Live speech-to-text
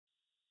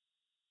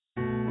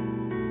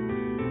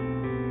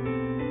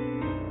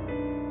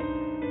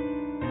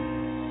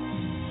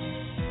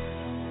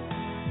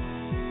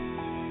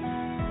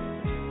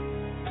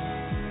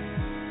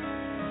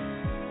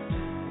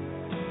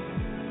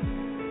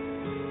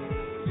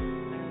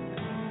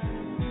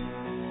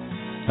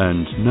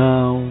And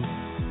now,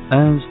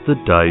 as the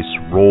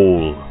dice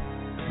roll,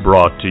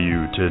 brought to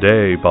you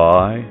today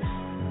by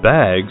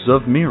Bags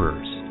of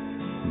Mirrors.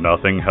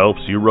 Nothing helps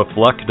you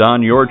reflect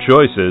on your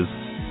choices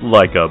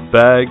like a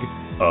bag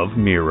of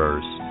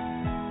mirrors.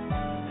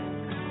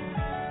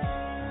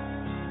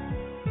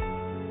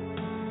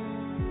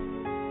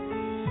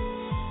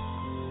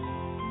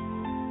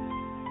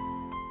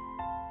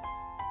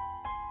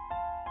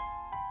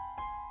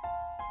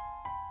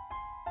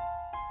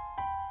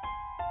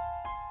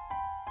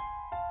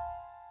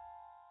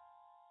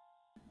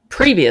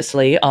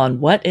 Previously on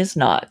What Is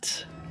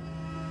Not.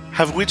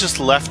 Have we just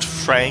left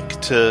Frank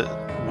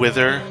to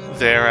wither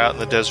there out in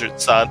the desert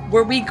sun?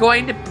 Were we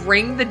going to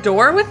bring the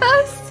door with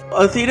us?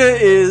 Athena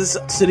is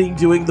sitting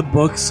doing the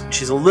books.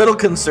 She's a little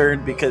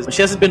concerned because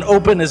she hasn't been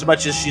open as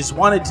much as she's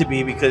wanted to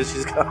be because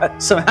she's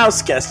got some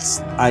house guests.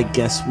 I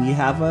guess we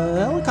have a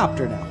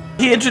helicopter now.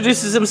 He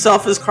introduces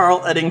himself as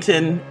Carl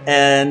Eddington,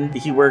 and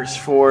he works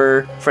for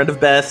a friend of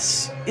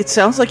Beth's. It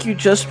sounds like you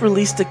just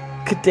released a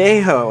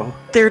Cadejo.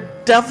 They're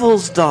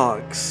devil's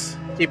dogs.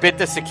 He bit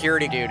the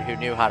security dude who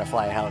knew how to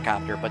fly a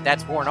helicopter, but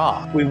that's worn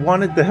off. We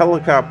wanted the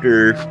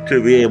helicopter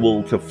to be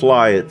able to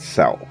fly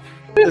itself.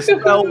 The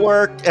spell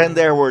worked, and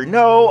there were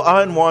no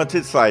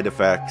unwanted side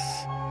effects.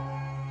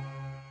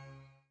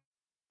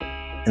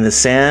 In the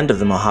sand of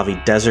the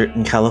Mojave Desert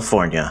in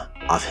California,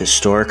 off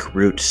historic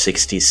Route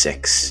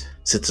 66,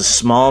 sits a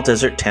small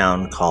desert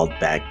town called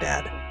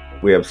Baghdad.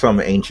 We have some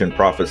ancient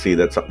prophecy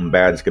that something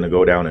bad's going to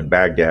go down in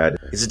Baghdad.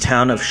 It's a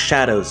town of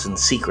shadows and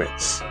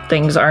secrets,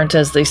 Things aren't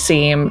as they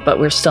seem, but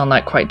we're still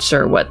not quite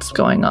sure what's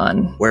going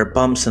on. where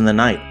bumps in the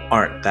night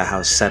aren't the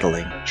house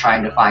settling,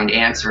 trying to find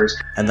answers.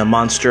 and the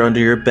monster under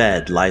your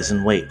bed lies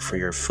in wait for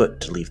your foot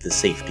to leave the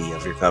safety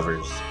of your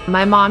covers.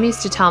 My mom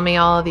used to tell me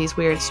all of these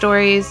weird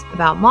stories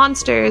about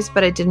monsters,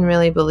 but I didn't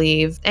really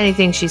believe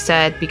anything she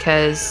said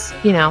because,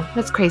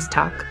 that's crazy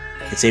talk.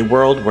 It's a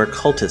world where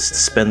cultists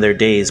spend their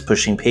days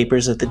pushing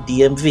papers at the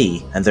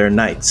DMV and their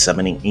nights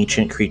summoning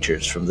ancient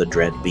creatures from the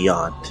dread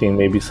beyond. Seeing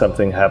maybe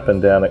something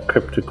happened down at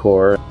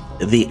Cryptocore.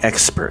 The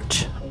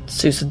expert,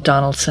 Susan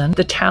Donaldson,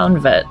 the town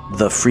vet.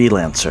 the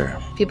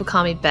freelancer, People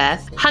call me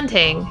Beth.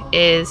 Hunting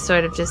is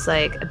sort of just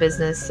like a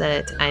business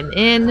that I'm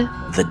in.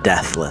 the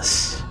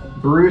deathless,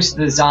 Bruce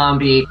the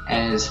zombie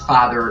and his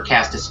father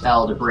cast a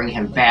spell to bring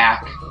him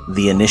back.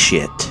 the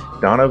initiate,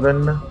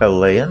 Donovan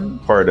Elaine,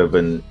 part of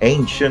an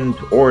ancient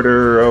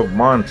order of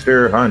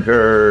monster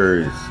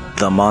hunters.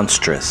 the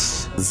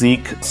monstrous,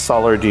 Zeke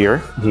Solardier.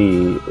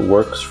 He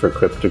works for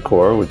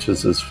Cryptocore, which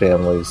is his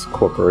family's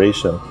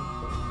corporation.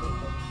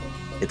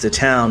 It's a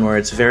town where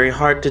it's very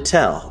hard to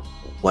tell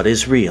what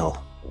is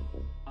real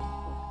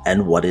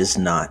and what is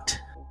not.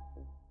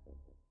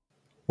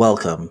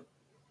 Welcome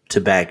to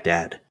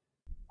Baghdad.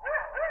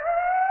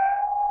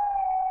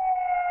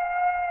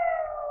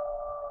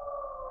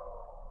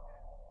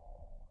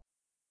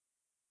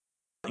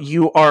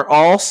 You are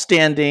all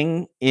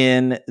standing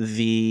in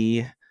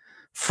the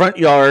front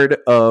yard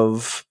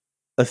of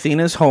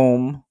Athena's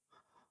home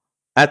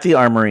at the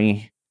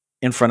armory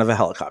in front of a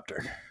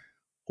helicopter.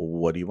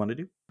 What do you want to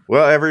do?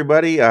 Well,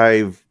 everybody,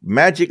 I've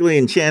magically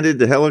enchanted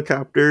the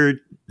helicopter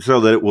so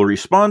that it will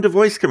respond to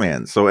voice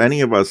commands, so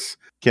any of us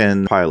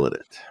can pilot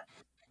it.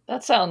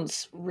 That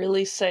sounds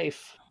really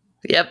safe.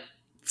 Yep.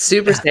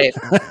 Super safe.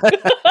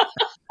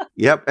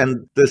 Yep,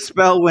 and the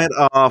spell went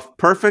off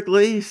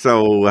perfectly,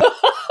 so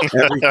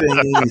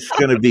everything's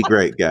going to be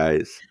great,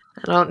 guys.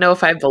 I don't know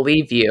if I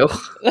believe you.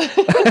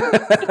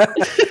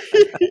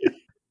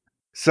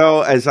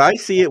 So, as I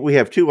see it, we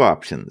have two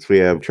options. We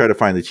have try to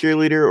find the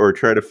cheerleader or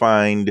try to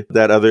find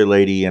that other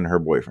lady and her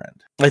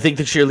boyfriend. I think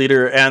the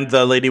cheerleader and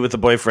the lady with the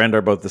boyfriend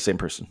are both the same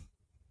person.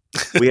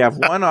 We have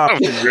one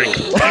option.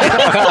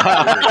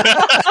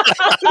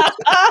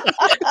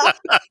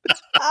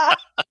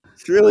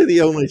 It's really the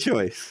only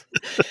choice.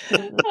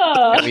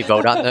 Can we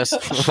vote on this?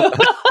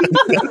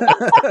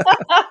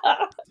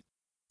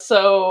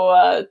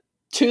 So,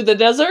 to the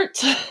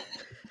desert?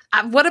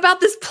 What about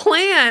this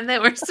plan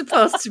that we're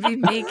supposed to be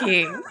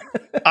making?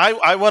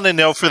 I want to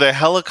know for the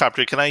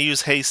helicopter, can I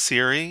use Hey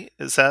Siri?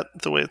 Is that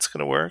the way it's going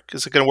to work?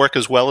 Is it going to work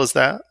as well as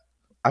that?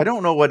 I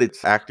don't know what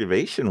its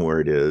activation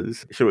word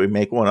is. Should we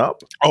make one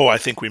up? Oh, I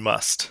think we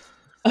must.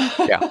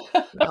 Yeah,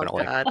 Oh,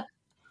 definitely. God.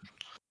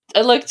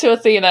 I look to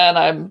Athena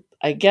and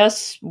I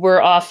guess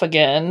we're off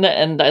again.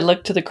 And I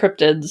look to the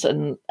cryptids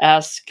and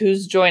ask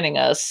who's joining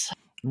us.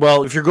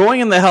 Well, if you're going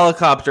in the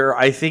helicopter,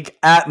 I think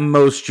at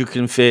most you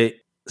can fit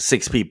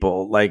 6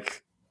 people,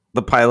 like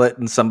the pilot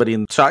and somebody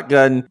in the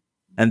shotgun.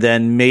 And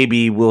then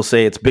maybe we'll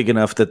say it's big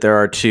enough that there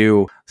are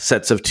 2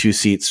 sets of 2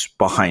 seats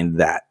behind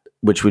that,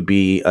 which would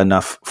be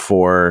enough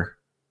for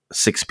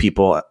 6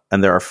 people.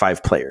 And there are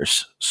 5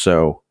 players.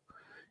 So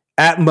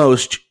at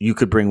most you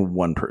could bring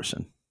 1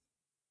 person,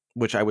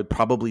 which I would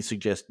probably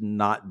suggest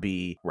not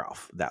be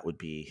Ralph. That would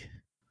be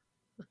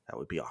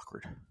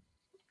awkward.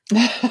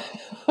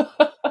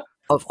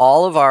 Of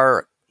all of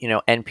our,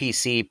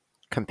 NPC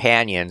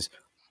companions,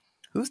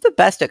 who's the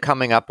best at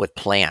coming up with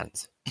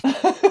plans?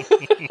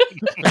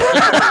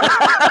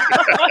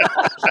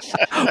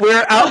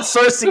 We're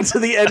outsourcing to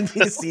the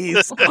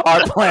NPCs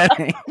our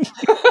planning.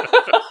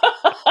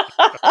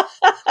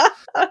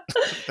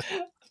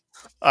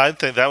 I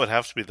think that would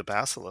have to be the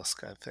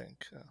basilisk, I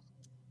think.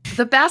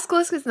 The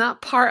basilisk is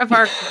not part of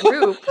our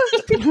group.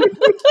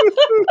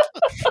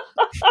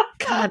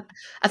 God,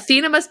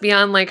 Athena must be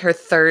on like her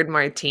third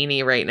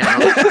martini right now.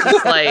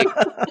 Just like,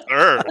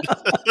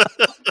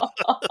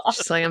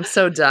 she's like, I'm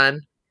so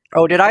done.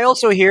 Oh, did I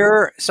also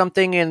hear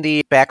something in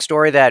the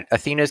backstory that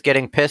Athena's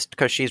getting pissed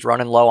because she's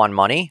running low on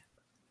money?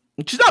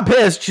 She's not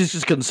pissed. She's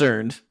just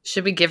concerned.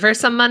 Should we give her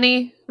some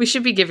money? We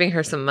should be giving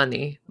her some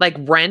money. Like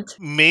rent?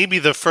 Maybe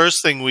the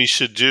first thing we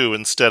should do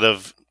instead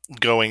of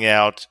going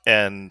out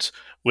and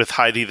with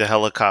Heidi the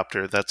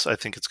helicopter, I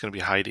think it's going to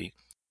be Heidi.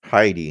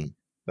 Heidi.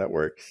 That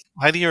works.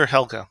 Heidi or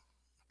Helga.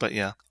 But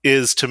yeah,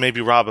 is to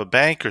maybe rob a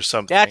bank or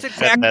something. That's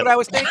exactly what I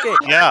was thinking.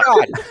 Yeah.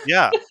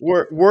 Yeah.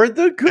 We're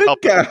the good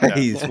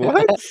guys.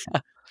 What?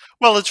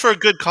 Well, it's for a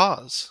good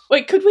cause.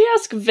 Wait, could we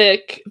ask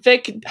Vic?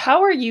 Vic,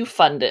 how are you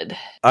funded?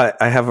 I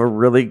have a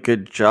really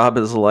good job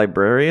as a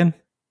librarian.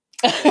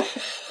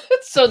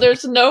 So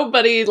there's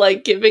nobody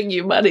like giving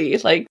you money.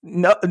 Like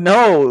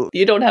no,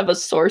 you don't have a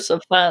source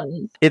of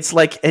funds. It's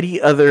like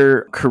any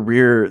other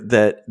career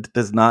that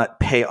does not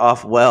pay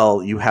off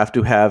well. You have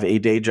to have a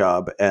day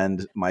job,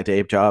 and my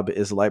day job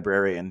is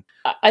librarian.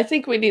 I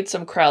think we need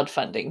some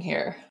crowdfunding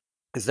here.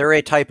 Is there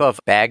a type of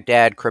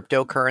Baghdad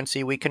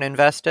cryptocurrency we can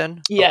invest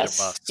in?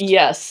 Yes,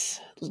 yes,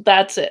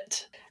 that's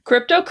it.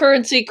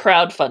 Cryptocurrency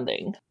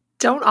crowdfunding.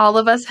 Don't all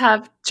of us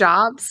have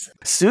jobs?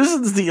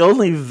 Susan's the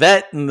only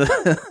vet in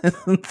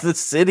the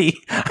city,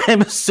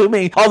 I'm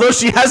assuming, although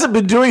she hasn't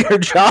been doing her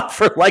job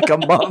for like a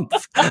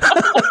month.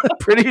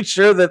 Pretty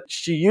sure that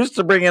she used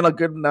to bring in a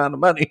good amount of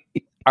money.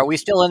 Are we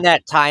still in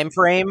that time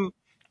frame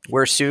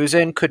where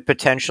Susan could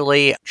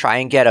potentially try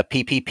and get a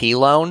PPP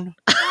loan?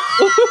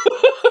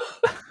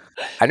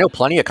 I know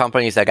plenty of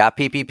companies that got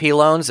PPP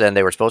loans and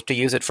they were supposed to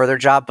use it for their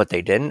job, but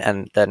they didn't.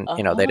 And then,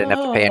 they didn't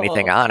have to pay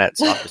anything on it.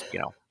 So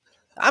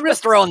I'm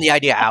just throwing the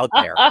idea out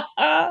there.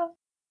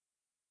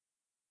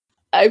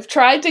 I've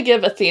tried to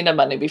give Athena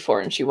money before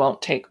and she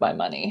won't take my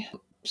money.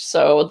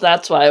 So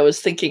that's why I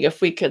was thinking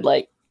if we could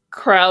like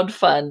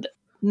crowdfund,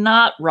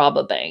 not rob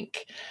a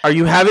bank. Are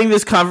you having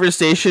this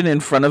conversation in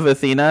front of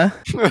Athena?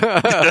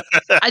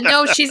 I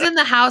know she's in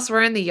the house.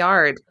 We're in the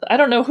yard. I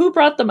don't know who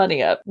brought the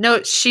money up.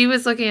 No, she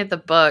was looking at the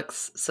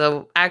books.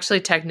 So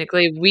actually,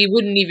 technically, we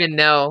wouldn't even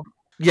know.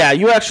 Yeah,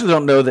 you actually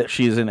don't know that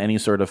she's in any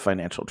sort of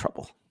financial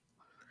trouble.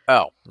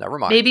 Oh, never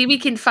mind. Maybe we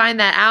can find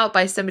that out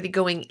by somebody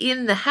going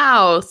in the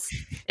house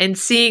and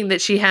seeing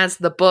that she has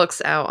the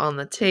books out on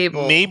the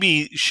table.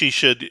 Maybe she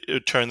should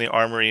turn the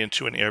armory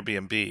into an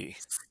Airbnb.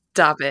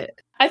 Stop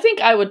it. I think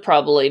I would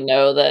probably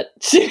know that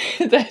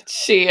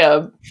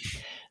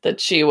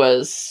she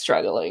was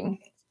struggling.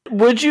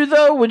 Would you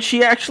though? Would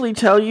she actually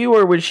tell you,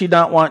 or would she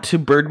not want to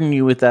burden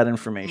you with that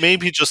information?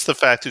 Maybe just the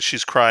fact that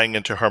she's crying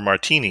into her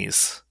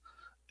martinis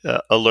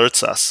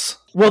alerts us.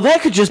 Well,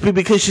 that could just be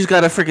because she's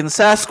got a freaking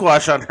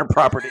Sasquatch on her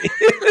property.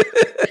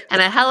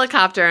 And a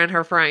helicopter in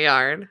her front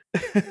yard.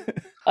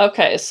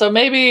 Okay, so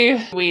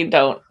maybe we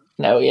don't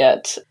know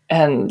yet.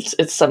 And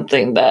it's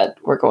something that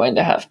we're going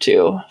to have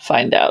to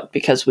find out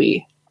because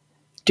we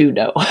do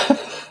know.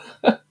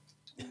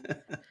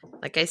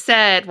 Like I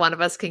said, one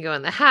of us can go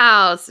in the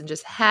house and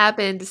just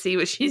happen to see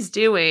what she's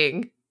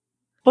doing.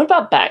 What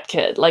about Bat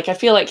Kid? Like, I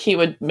feel like he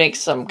would make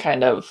some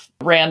kind of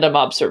random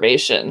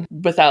observation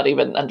without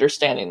even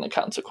understanding the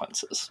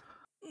consequences.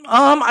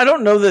 I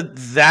don't know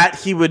that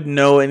he would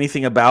know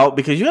anything about,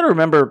 because you got to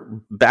remember,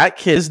 Bat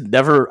Kid has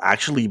never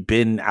actually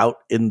been out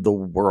in the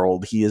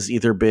world. He has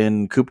either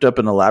been cooped up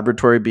in a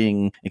laboratory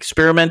being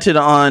experimented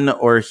on,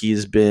 or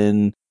he's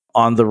been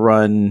on the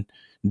run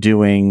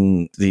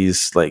doing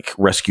these like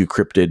rescue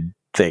cryptid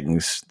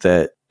things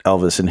that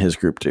Elvis and his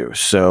group do.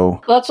 So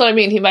that's what I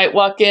mean. He might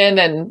walk in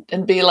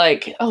and be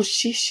like, oh,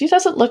 she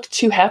doesn't look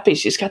too happy.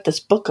 She's got this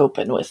book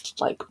open with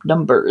like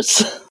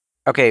numbers.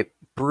 Okay,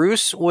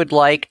 Bruce would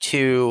like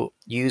to,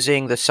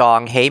 using the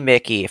song Hey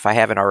Mickey, if I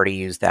haven't already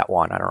used that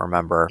one, I don't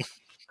remember,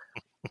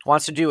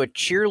 wants to do a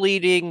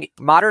cheerleading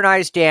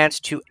modernized dance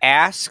to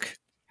ask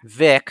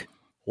Vic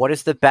what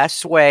is the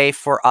best way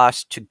for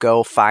us to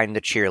go find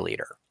the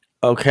cheerleader.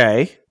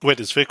 Okay. Wait,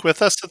 is Vic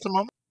with us at the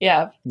moment?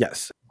 Yeah.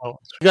 Yes. You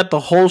got the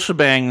whole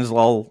shebangs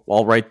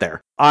all right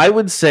there. I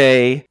would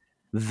say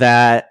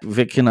that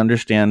Vic can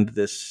understand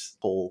this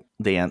whole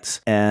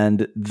dance,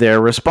 and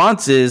their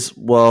response is,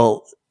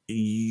 well,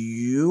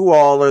 you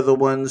all are the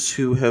ones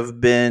who have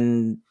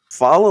been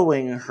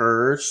following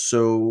her,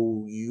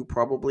 so you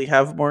probably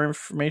have more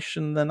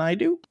information than I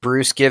do.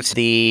 Bruce gives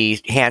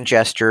the hand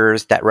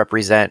gestures that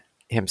represent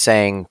him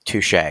saying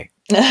touche.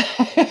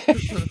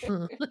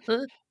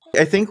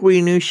 I think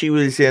we knew she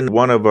was in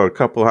one of a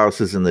couple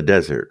houses in the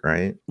desert,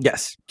 right?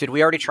 Yes. Did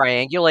we already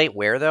triangulate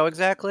where, though,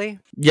 exactly?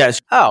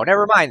 Yes. Oh,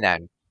 never mind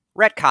then.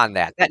 Retcon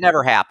that. That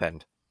never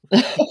happened.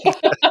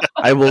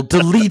 I will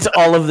delete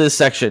all of this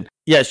section.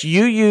 Yes,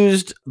 you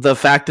used the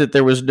fact that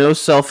there was no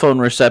cell phone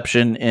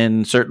reception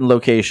in certain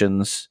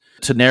locations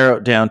to narrow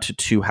it down to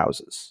 2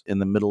 houses in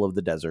the middle of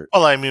the desert.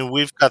 Well, I mean,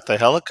 we've got the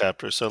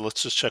helicopter, so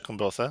let's just check them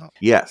both out.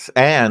 Yes,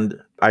 and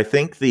I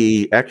think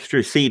the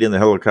extra seat in the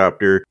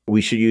helicopter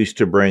we should use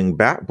to bring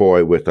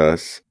Batboy with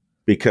us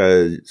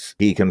because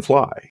he can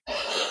fly.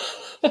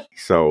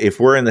 So if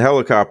we're in the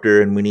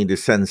helicopter and we need to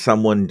send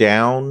someone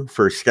down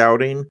for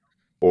scouting,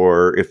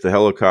 or if the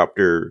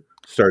helicopter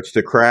starts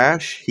to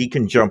crash, he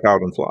can jump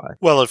out and fly.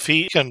 Well, if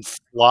he can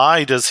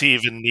fly, does he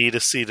even need a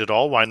seat at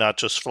all? Why not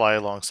just fly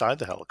alongside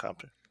the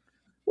helicopter?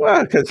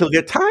 Well, because he'll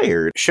get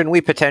tired. Shouldn't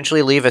we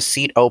potentially leave a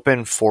seat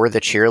open for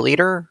the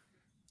cheerleader?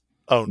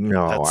 Oh,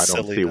 No, I that's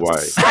don't silly. see why.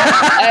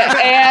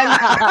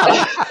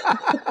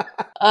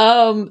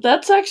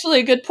 That's actually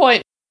a good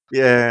point.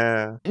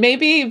 Yeah.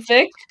 Maybe,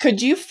 Vic,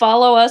 could you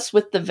follow us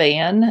with the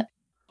van?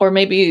 Or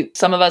maybe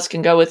some of us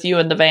can go with you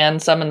in the van,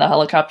 some in the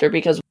helicopter,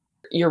 because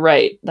you're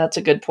right. That's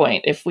a good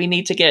point. If we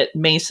need to get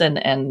Mason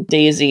and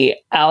Daisy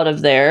out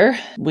of there,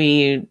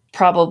 we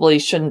probably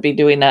shouldn't be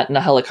doing that in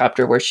a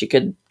helicopter where she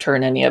could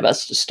turn any of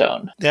us to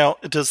stone. Now,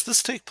 does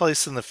this take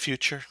place in the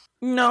future?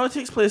 No, it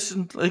takes place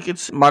in,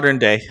 it's modern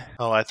day.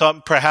 Oh, I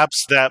thought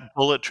perhaps that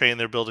bullet train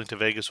they're building to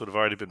Vegas would have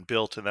already been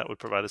built, and that would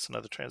provide us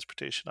another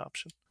transportation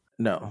option.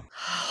 No.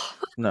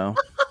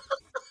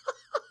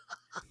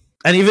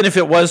 And even if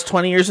it was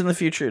 20 years in the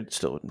future, it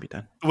still wouldn't be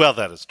done. Well,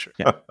 that is true.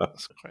 Yeah.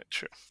 That's quite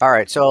true. All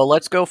right, so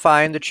let's go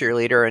find the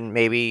cheerleader and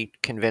maybe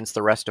convince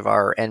the rest of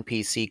our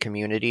NPC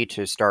community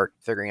to start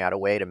figuring out a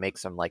way to make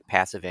some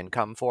passive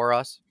income for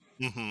us.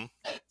 Mm-hmm.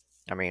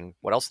 I mean,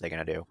 what else are they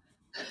going to do?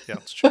 Yeah,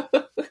 that's true.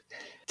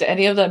 Do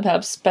any of them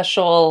have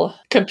special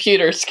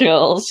computer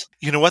skills?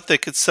 You know what? They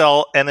could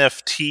sell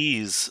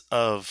NFTs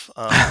of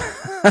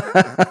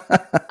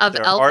Of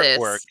their Elvis.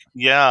 artwork.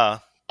 Yeah.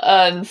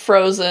 And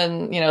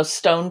frozen,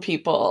 stone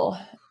people.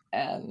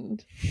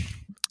 And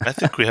I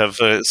think we have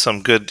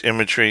some good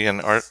imagery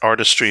and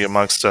artistry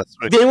amongst us.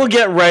 They will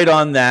get right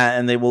on that,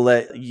 and they will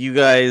let you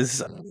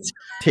guys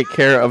take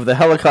care of the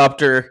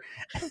helicopter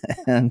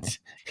and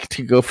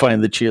to go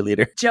find the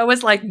cheerleader. Joe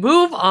is like,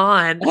 move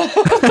on.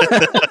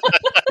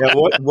 Yeah,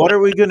 what are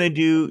we going to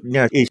do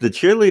now? Is the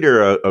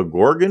cheerleader a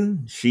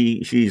Gorgon?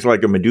 She's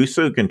like a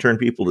Medusa who can turn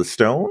people to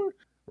stone,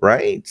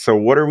 right? So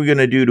what are we going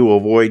to do to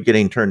avoid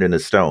getting turned into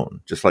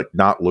stone? Just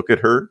not look at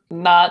her?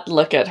 not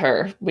look at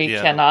her. We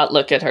cannot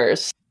look at her.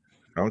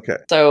 Okay.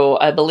 So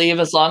I believe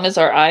as long as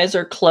our eyes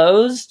are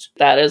closed,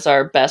 that is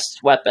our best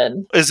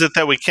weapon. Is it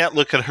that we can't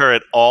look at her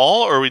at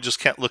all, or we just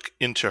can't look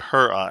into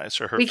her eyes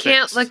or her We face?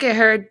 can't look at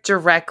her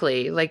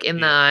directly, in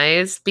the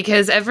eyes,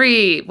 because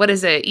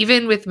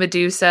even with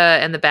Medusa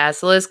and the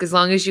Basilisk, as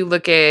long as you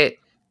look at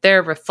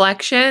their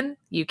reflection,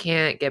 you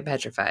can't get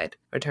petrified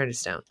or turn to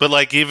stone.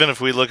 But even if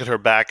we look at her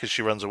back as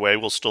she runs away,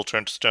 we'll still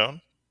turn to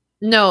stone?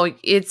 No,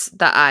 it's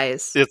the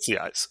eyes. It's the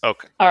eyes.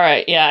 Okay. All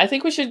right. Yeah, I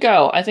think we should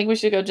go. I think we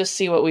should go just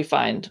see what we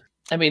find.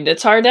 I mean,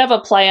 it's hard to have a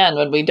plan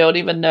when we don't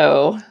even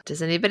know.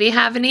 Does anybody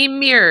have any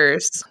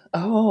mirrors?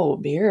 Oh,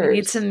 mirrors. We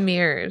need some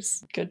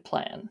mirrors. Good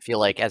plan. I feel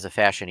like as a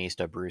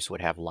fashionista, Bruce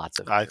would have lots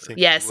of. I think.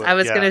 Yes, I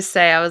was going to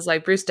say,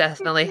 Bruce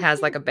definitely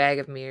has a bag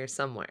of mirrors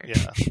somewhere.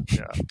 Yeah.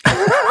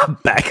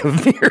 Bag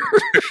of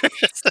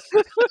mirrors.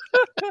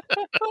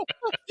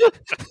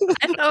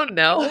 I don't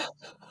know.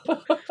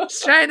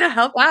 Just trying to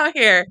help out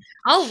here.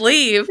 I'll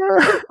leave.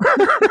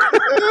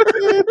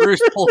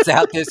 Bruce pulls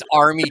out this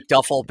army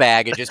duffel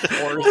bag and just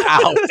pours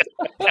out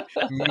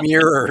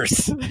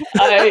mirrors.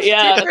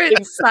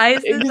 Different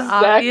sizes,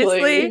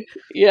 obviously.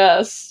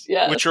 Yes.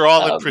 Which are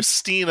all in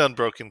pristine,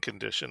 unbroken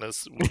condition,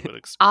 as we would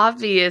expect.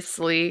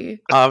 Obviously.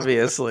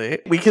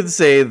 We can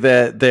say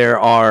that there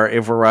are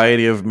a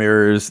variety of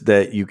mirrors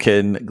that you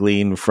can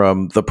glean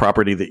from the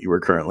property that you are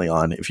currently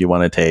on if you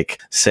want to take,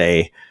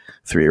 say,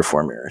 3 or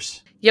 4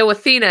 mirrors. Yo,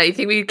 Athena, you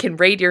think we can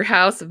raid your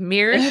house of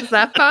mirrors? Is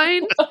that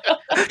fine?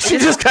 She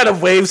just kind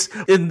of waves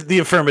in the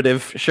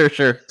affirmative. Sure.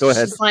 Go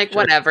ahead. She's like,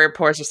 whatever,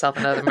 pours herself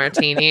another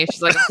martini.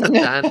 She's like, I'm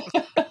done.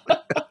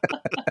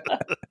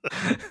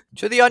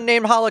 To the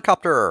unnamed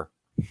helicopter.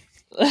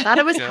 Thought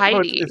it was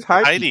Heidi. It's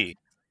Heidi.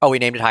 Oh, we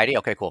named it Heidi?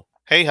 Okay, cool.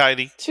 Hey,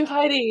 Heidi. To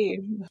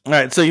Heidi. All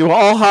right, so you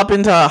all hop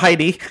into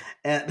Heidi.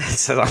 And it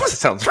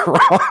sounds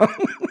wrong.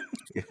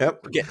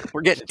 Yep.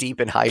 We're getting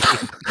deep in Heidi.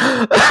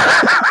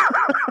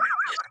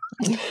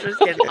 Just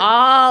getting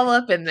all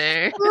up in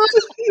there.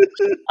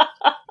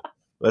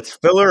 Let's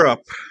fill her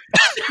up.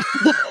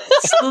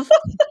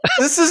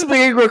 This is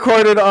being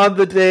recorded on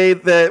the day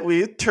that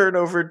we turn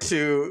over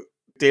to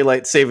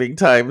daylight saving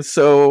time,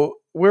 so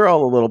we're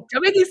all a little...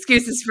 Don't make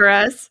excuses for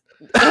us.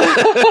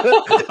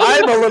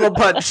 I'm a little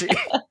punchy.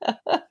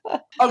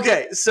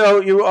 Okay, so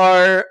you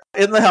are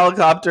in the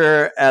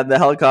helicopter, and the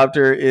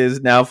helicopter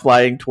is now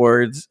flying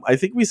towards... I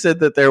think we said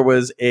that there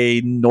was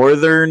a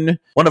northern...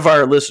 One of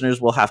our listeners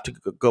will have to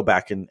go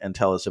back and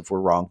tell us if we're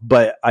wrong,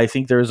 but I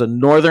think there's a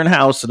northern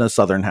house and a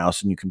southern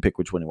house, and you can pick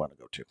which one you want to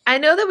go to. I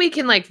know that we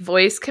can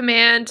voice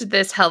command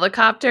this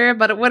helicopter,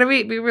 but what are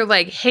we were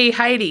like, hey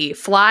Heidi,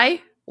 fly?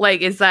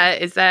 Like, is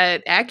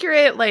that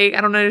accurate? Like,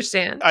 I don't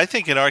understand. I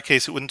think in our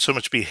case, it wouldn't so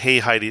much be hey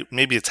Heidi.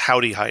 Maybe it's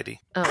howdy Heidi.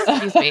 Oh,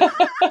 excuse me.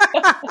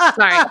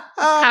 Sorry.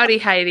 Howdy,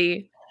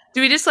 Heidi.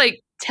 Do we just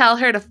like tell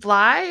her to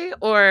fly?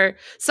 Or,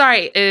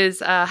 sorry, is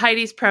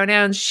Heidi's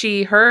pronouns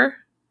she, her?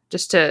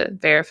 Just to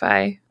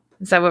verify.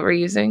 Is that what we're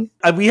using?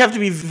 We have to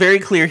be very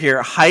clear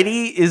here.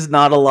 Heidi is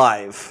not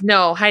alive.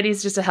 No,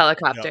 Heidi's just a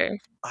helicopter. No.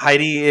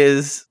 Heidi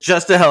is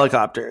just a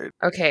helicopter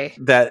Okay.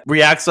 that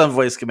reacts on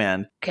voice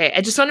command. Okay,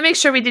 I just want to make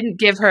sure we didn't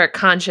give her a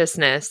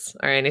consciousness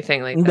or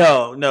anything like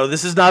that. No,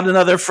 this is not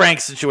another Frank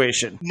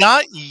situation.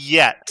 Not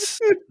yet.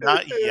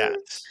 Not yet.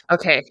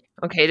 Okay,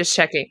 just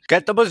checking.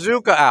 Get the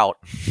bazooka out.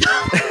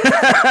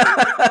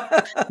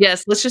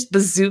 Yes, let's just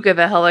bazooka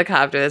the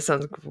helicopter. That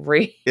sounds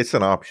great. It's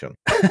an option.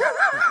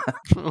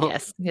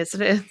 Yes,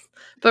 it is.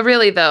 But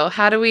really, though,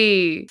 how do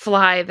we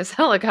fly this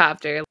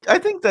helicopter? I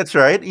think that's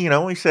right.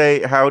 We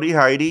say howdy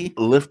Heidi,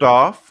 lift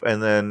off,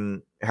 and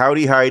then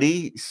howdy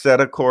Heidi,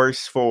 set a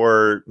course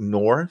for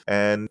north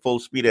and full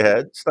speed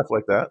ahead, stuff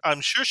like that.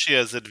 I'm sure she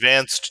has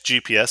advanced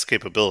GPS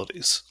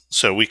capabilities,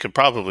 so we could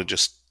probably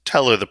just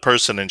tell her the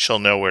person and she'll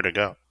know where to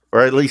go. Or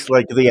at least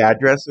like the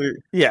address.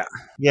 Yeah.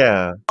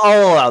 Yeah.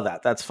 I'll allow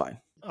that. That's fine.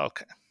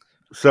 Okay.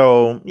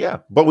 So, yeah.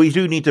 But we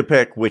do need to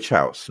pick which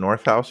house,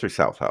 north house or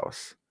south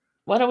house.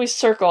 Why don't we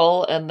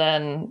circle and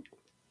then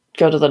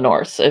go to the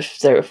north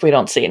if we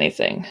don't see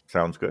anything?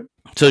 Sounds good.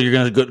 So you're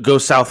going to go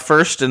south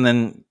first and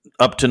then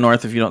up to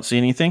north if you don't see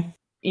anything?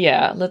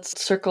 Yeah,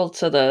 let's circle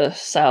to the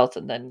south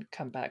and then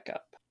come back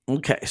up.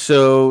 Okay,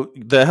 so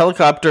the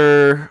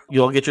helicopter,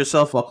 you all get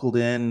yourself buckled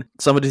in.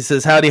 Somebody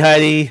says, howdy,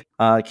 Heidi.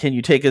 Can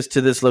you take us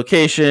to this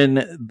location?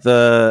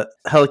 The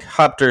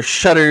helicopter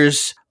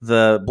shudders,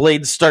 the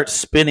blades start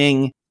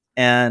spinning,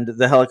 and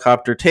the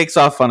helicopter takes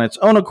off on its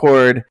own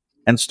accord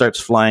and starts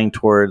flying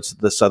towards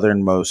the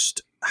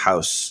southernmost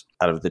house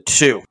out of the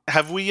two.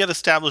 Have we yet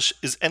established,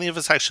 is any of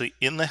us actually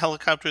in the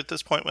helicopter at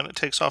this point when it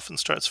takes off and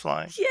starts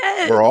flying?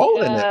 Yes. We're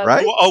all in it,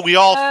 right? Oh, we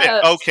all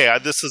fit. Okay,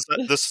 this is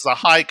a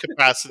high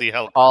capacity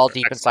helicopter. All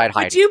deep inside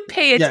Heidi. Would you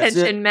pay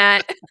attention,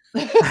 Matt?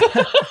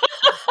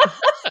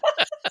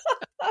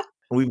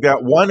 We've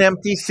got one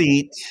empty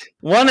seat.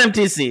 One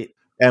empty seat.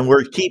 And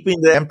we're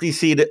keeping the empty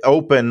seat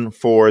open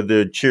for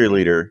the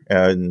cheerleader.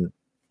 And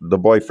the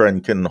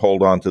boyfriend can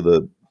hold on to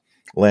the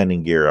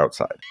landing gear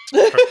outside.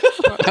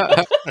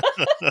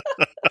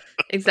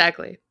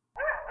 Exactly.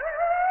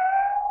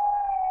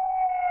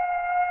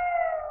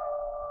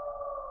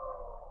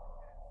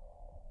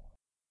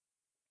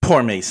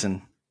 Poor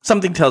Mason.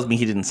 Something tells me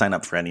he didn't sign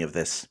up for any of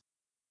this.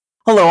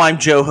 Hello, I'm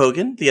Joe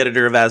Hogan, the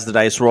editor of As the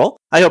Dice Roll.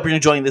 I hope you're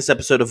enjoying this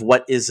episode of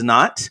What Is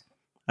Not.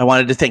 I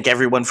wanted to thank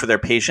everyone for their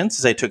patience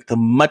as I took the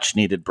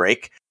much-needed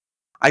break.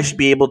 I should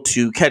be able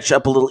to catch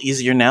up a little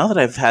easier now that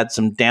I've had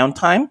some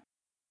downtime.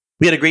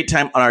 We had a great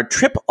time on our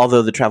trip,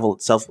 although the travel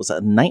itself was a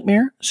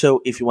nightmare.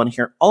 So if you want to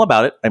hear all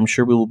about it, I'm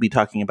sure we will be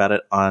talking about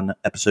it on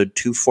episode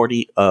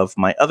 240 of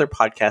my other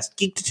podcast,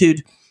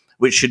 Geektitude,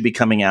 which should be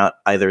coming out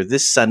either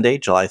this Sunday,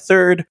 July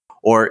 3rd,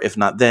 or if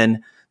not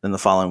then the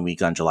following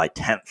week on July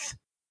 10th.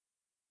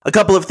 A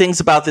couple of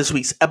things about this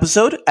week's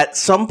episode. At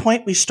some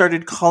point, we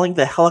started calling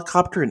the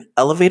helicopter an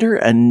elevator,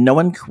 and no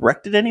one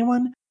corrected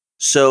anyone.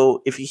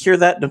 So if you hear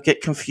that, don't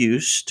get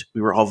confused. We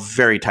were all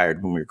very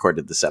tired when we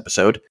recorded this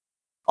episode.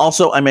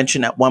 Also, I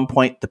mentioned at one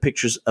point the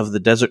pictures of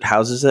the desert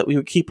houses that we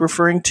would keep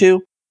referring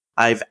to.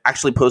 I've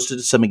actually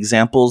posted some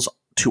examples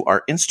to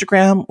our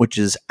Instagram, which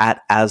is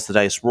at As the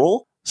Dice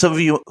Roll. Some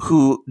of you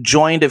who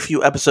joined a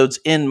few episodes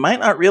in might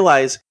not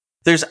realize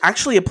there's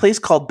actually a place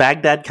called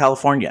Baghdad,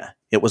 California.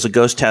 It was a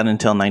ghost town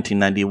until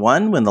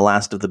 1991 when the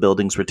last of the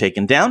buildings were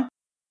taken down.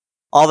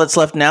 All that's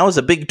left now is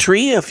a big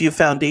tree, a few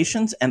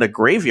foundations, and a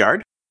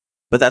graveyard.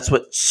 But that's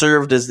what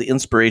served as the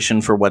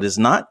inspiration for What Is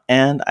Not,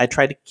 and I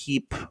try to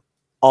keep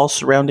all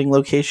surrounding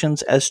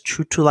locations as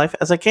true to life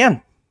as I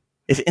can.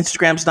 If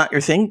Instagram's not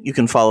your thing, you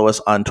can follow us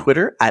on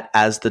Twitter at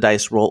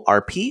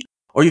AsTheDiceRollRP,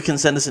 or you can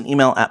send us an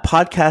email at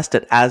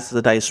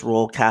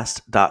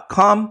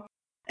podcast@asthedicerollcast.com.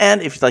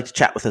 And if you'd like to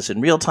chat with us in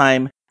real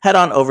time, head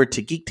on over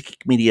to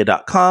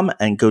geek2geekmedia.com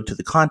and go to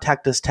the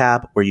Contact Us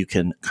tab, where you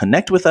can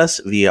connect with us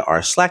via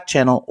our Slack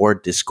channel or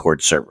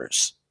Discord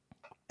servers.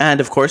 And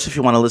of course, if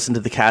you want to listen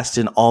to the cast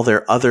in all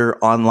their other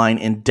online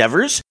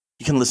endeavors,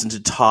 you can listen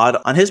to Todd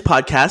on his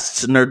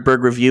podcasts,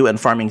 Nerdberg Review and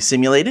Farming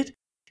Simulated.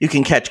 You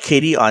can catch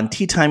Katie on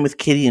Tea Time with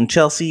Katie and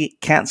Chelsea,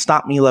 Can't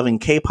Stop Me Loving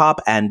K-Pop,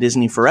 and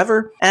Disney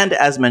Forever. And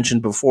as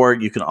mentioned before,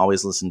 you can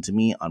always listen to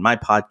me on my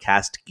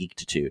podcast,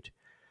 Geektitude.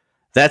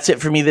 That's it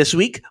for me this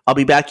week. I'll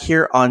be back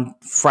here on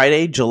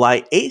Friday,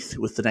 July 8th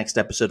with the next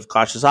episode of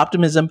Cautious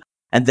Optimism,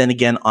 and then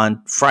again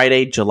on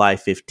Friday, July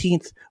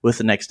 15th with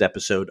the next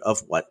episode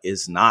of What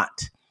Is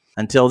Not.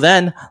 Until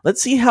then,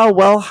 let's see how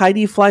well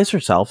Heidi flies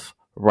herself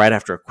right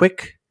after a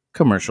quick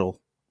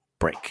commercial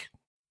break.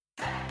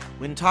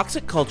 When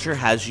toxic culture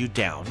has you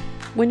down,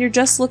 when you're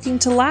just looking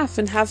to laugh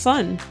and have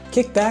fun,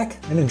 kick back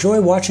and enjoy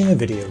watching a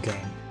video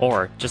game,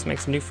 or just make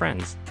some new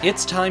friends,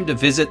 it's time to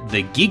visit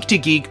the Geek to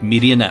Geek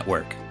Media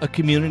Network, a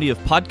community of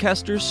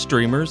podcasters,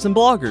 streamers, and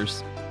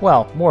bloggers.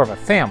 Well, more of a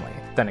family.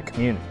 than a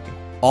community.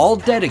 All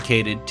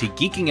dedicated to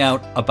geeking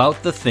out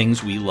about the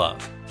things we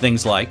love.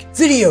 Things like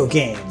video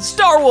games,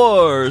 Star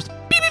Wars,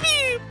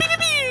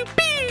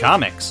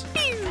 comics,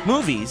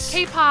 movies,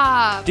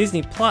 K-pop,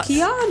 Disney Plus,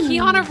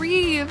 Keanu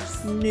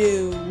Reeves,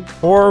 new,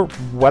 Or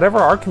whatever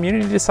our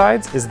community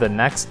decides is the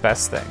next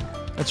best thing.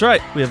 That's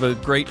right. We have a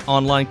great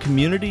online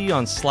community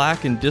on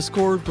Slack and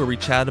Discord where we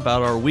chat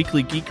about our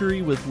weekly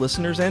geekery with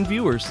listeners and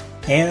viewers.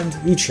 and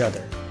each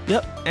other.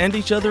 Yep, and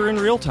each other in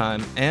real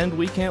time, and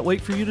we can't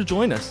wait for you to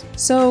join us.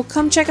 So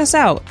come check us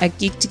out at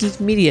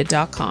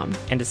geek2geekmedia.com.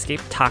 And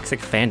escape toxic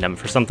fandom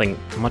for something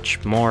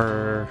much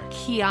more...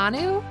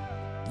 Keanu?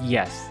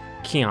 Yes,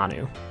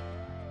 Keanu.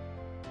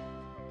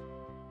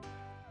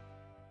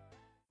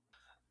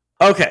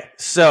 Okay,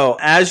 so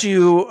as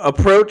you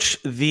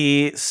approach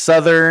the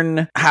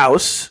southern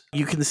house,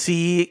 you can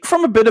see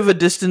from a bit of a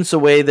distance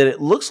away that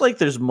it looks like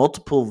there's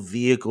multiple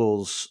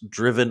vehicles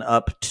driven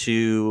up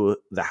to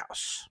the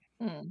house.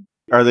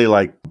 Are they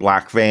like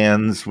black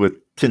vans with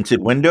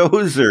tinted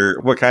windows, or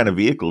what kind of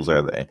vehicles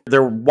are they?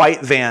 They're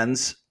white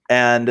vans,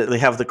 and they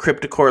have the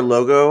Cryptocore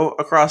logo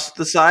across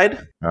the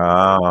side.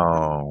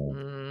 Oh.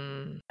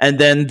 And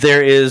then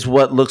there is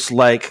what looks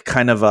like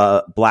kind of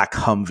a black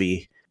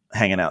Humvee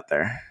hanging out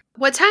there.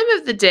 What time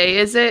of the day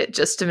is it,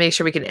 just to make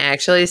sure we can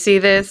actually see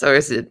this, or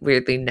is it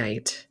weirdly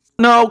night?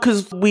 No,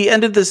 because we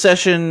ended the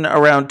session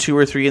around 2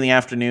 or 3 in the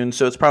afternoon,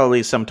 so it's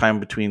probably sometime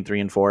between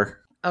 3 and 4.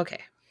 Okay.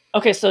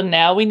 Okay, so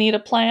now we need a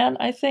plan,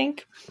 I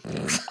think.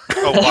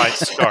 Oh, why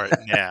start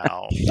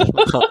now?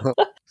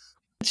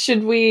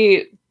 Should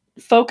we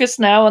focus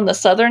now on the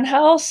southern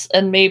house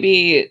and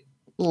maybe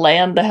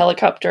land the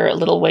helicopter a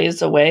little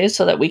ways away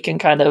so that we can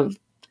kind of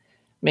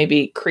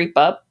maybe creep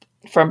up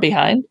from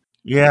behind?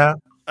 Yeah.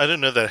 I don't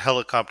know that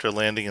helicopter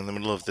landing in the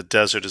middle of the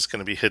desert is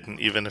going to be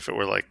hidden, even if it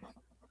were like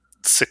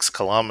 6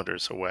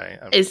 kilometers away.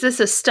 I mean, Is this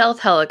a stealth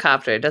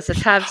helicopter? Does it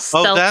have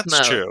stealth mode? oh,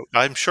 that's true.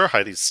 I'm sure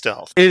Heidi's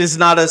stealth. It is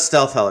not a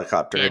stealth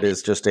helicopter. It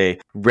is just a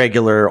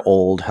regular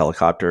old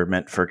helicopter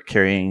meant for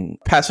carrying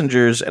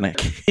passengers, and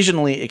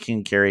occasionally it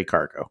can carry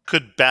cargo.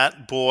 Could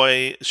Bat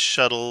Boy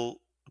shuttle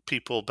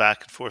people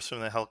back and forth from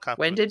the helicopter?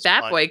 When did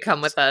Bat Boy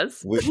come with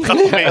us? We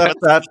left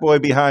that boy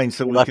behind,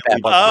 so we can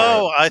leave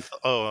us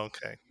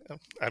okay.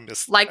 I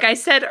missed. Like I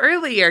said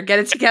earlier, get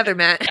it together,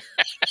 Matt.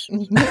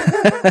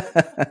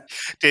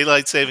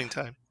 Daylight saving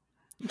time.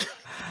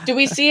 Do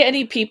we see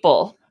any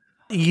people?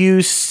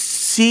 You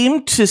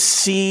seem to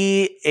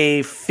see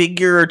a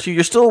figure or two.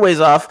 You're still a ways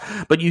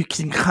off, but you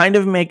can kind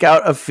of make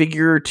out a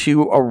figure or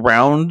two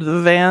around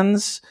the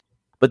vans,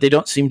 but they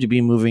don't seem to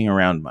be moving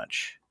around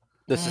much.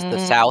 This is the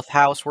south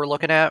house we're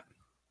looking at?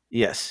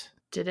 Yes.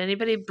 Did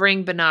anybody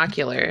bring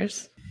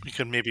binoculars? We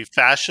could maybe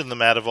fashion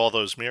them out of all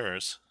those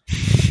mirrors.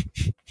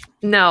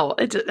 No,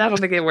 I don't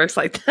think it works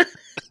like that.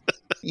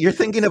 You're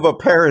thinking of a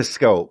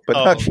periscope,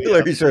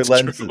 binoculars are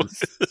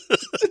lenses.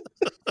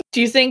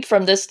 Do you think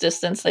from this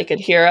distance they could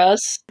hear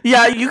us?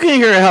 Yeah, you can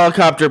hear a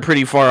helicopter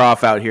pretty far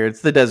off out here. It's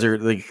the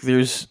desert. Like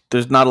there's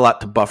not a lot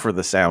to buffer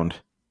the sound.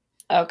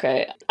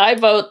 Okay. I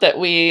vote that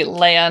we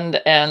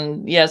land,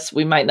 and yes,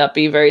 we might not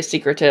be very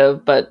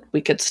secretive, but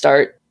we could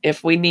start.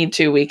 If we need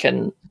to, we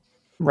can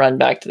run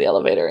back to the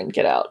elevator and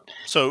get out.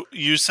 So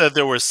you said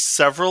there were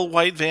several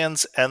white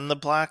vans and the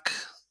black?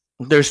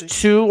 There's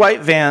 2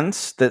 white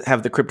vans that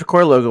have the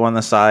Cryptocore logo on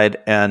the side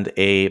and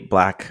a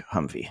black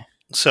Humvee.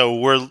 So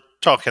we're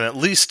talking at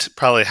least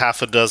probably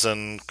half a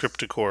dozen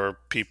Cryptocore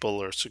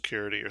people or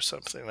security or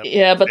something.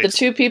 Yeah, but the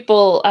 2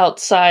 people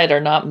outside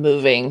are not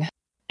moving,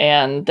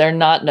 and they're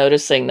not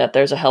noticing that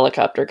there's a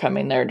helicopter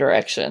coming their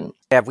direction.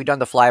 Have we done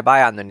the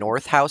flyby on the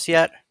north house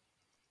yet?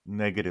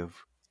 Negative.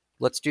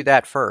 Let's do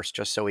that first,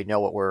 just so we know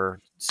what we're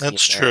seeing.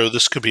 That's true.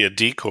 This could be a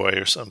decoy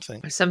or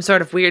something. Some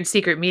sort of weird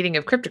secret meeting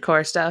of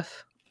Cryptocore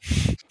stuff.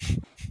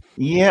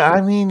 Yeah, I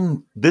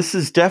mean, this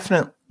is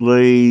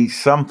definitely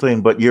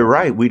something, but you're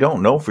right. We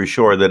don't know for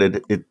sure that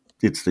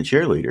it's the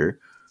cheerleader.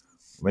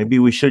 Maybe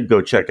we should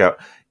go check out.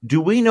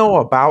 Do we know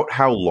about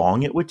how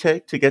long it would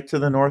take to get to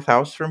the North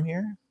House from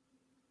here?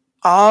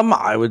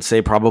 I would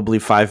say probably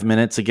 5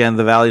 minutes. Again,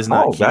 the valley's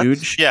not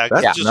huge.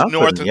 That's just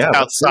north and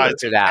outside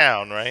the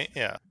town, right?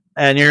 Yeah.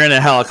 And you're in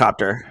a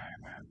helicopter.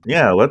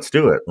 Yeah, let's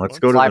do it. Let's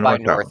go to the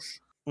North House.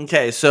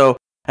 Okay, so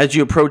as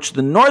you approach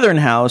the northern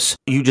house,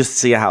 you just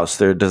see a house.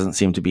 There doesn't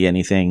seem to be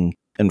anything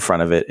in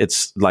front of it.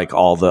 It's like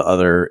all the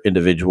other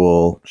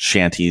individual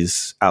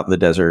shanties out in the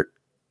desert.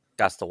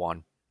 That's the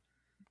one.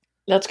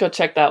 Let's go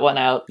check that one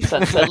out,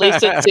 since at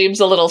least it seems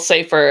a little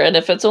safer. And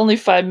if it's only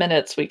 5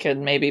 minutes, we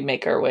can maybe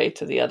make our way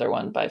to the other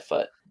one by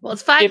foot. Well,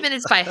 it's 5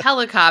 minutes by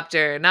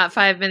helicopter, not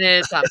 5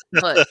 minutes on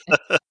foot.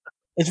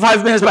 It's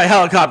 5 minutes by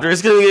helicopter.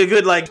 It's going to be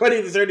a good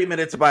 20 to 30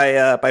 minutes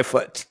by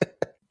foot.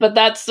 But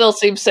that still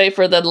seems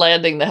safer than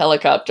landing the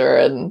helicopter,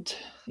 and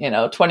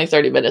 20,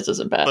 30 minutes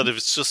isn't bad. But if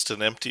it's just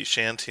an empty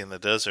shanty in the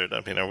desert,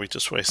 I mean, are we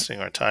just wasting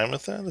our time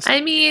with that?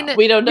 I mean,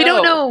 we don't know. We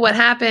don't know what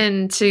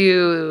happened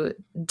to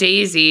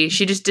Daisy.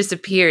 She just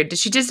disappeared. Did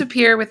she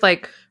disappear with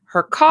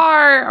her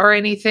car or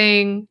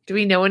anything? Do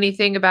we know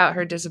anything about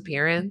her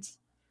disappearance?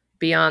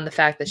 beyond the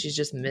fact that she's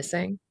just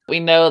missing?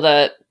 We know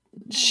that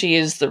she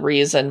is the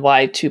reason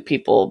why 2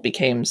 people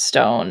became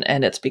stone,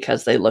 and it's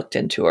because they looked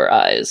into her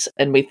eyes.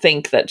 And we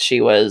think that she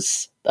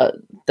was,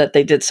 that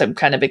they did some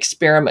kind of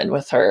experiment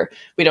with her.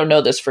 We don't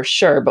know this for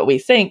sure, but we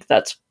think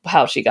that's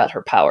how she got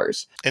her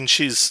powers. And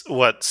she's,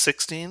 what,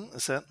 16?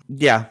 Is that?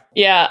 Yeah.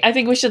 Yeah, I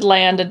think we should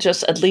land and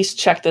just at least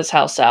check this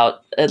house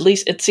out. At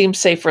least it seems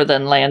safer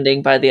than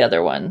landing by the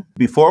other one.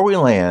 Before we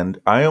land,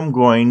 I am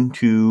going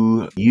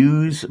to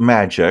use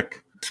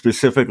magic.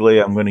 Specifically,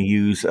 I'm going to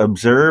use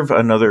observe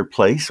another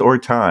place or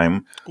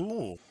time.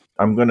 Ooh.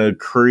 I'm going to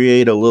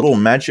create a little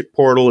magic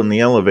portal in the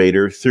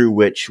elevator through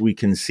which we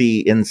can see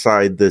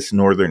inside this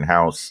northern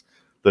house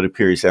that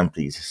appears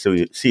empty. So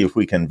you see if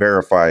we can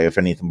verify if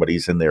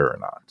anybody's in there or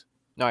not.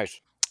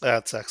 Nice.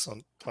 That's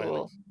excellent planning.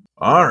 Cool.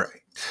 All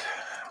right.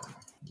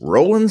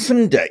 Rolling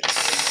some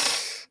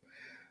dice.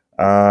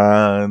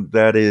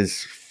 That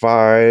is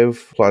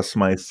 5 plus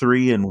my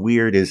 3, and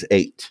weird is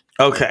 8.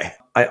 Okay.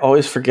 I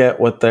always forget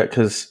what that,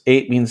 because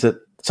 8 means that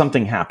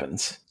something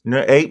happens.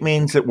 No, 8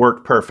 means it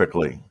worked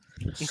perfectly.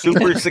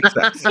 Super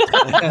success.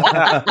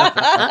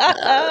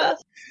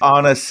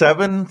 On a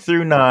 7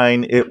 through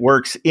 9, it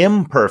works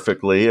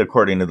imperfectly,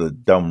 according to the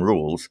dumb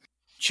rules.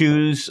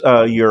 Choose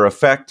your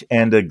effect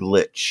and a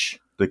glitch.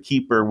 The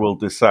keeper will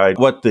decide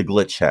what the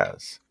glitch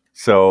has.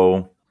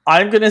 So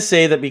I'm going to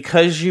say that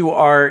because you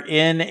are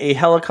in a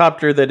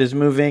helicopter that is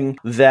moving,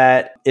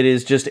 that it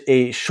is just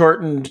a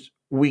shortened,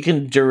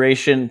 weakened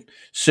duration.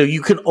 So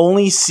you can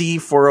only see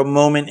for a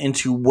moment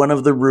into one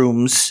of the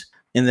rooms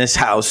in this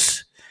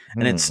house.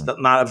 And it's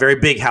not a very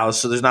big house,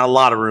 so there's not a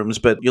lot of rooms,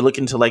 but you look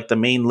into like the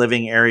main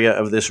living area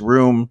of this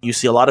room. You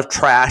see a lot of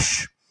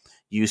trash.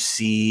 You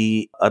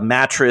see a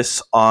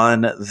mattress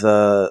on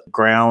the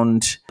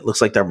ground. It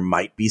looks like there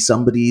might be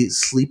somebody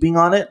sleeping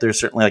on it. There's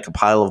certainly like a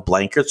pile of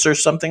blankets or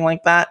something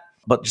like that,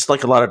 but just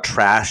like a lot of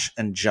trash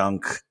and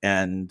junk,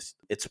 and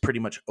it's pretty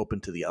much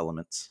open to the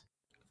elements.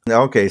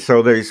 Okay,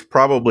 so there's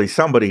probably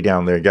somebody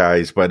down there,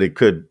 guys, but it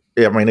could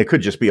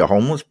just be a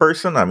homeless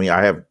person. I mean,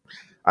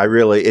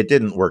 it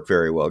didn't work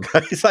very well,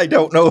 guys. I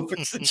don't know if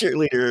it's the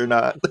cheerleader or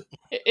not.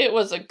 It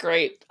was a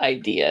great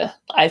idea.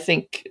 I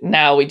think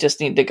now we just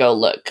need to go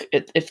look.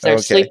 If they're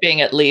sleeping,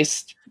 at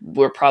least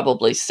we're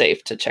probably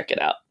safe to check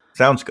it out.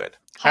 Sounds good.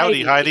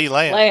 Howdy, Heidi,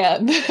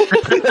 land.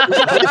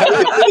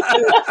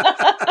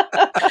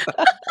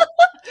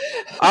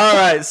 All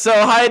right, so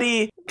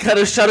Heidi kind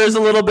of shudders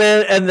a little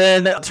bit and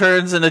then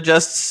turns and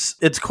adjusts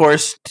its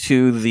course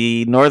to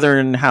the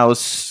northern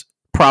house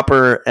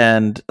proper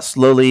and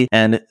slowly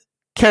and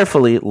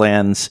carefully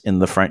lands in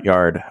the front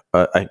yard.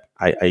 I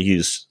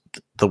use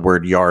the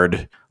word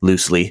yard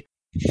loosely.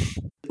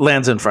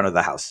 Lands in front of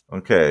the house.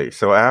 Okay,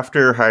 so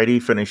after Heidi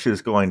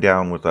finishes going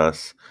down with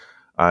us,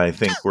 I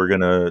think we're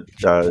going to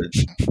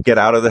get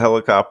out of the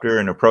helicopter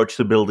and approach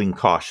the building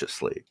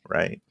cautiously,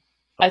 right?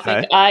 I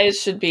think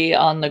eyes should be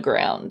on the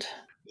ground.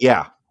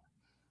 Yeah,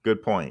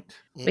 good point.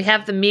 We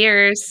have the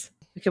mirrors.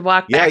 We could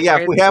walk backwards. Yeah.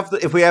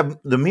 If we have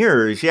the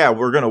mirrors,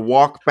 we're going to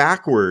walk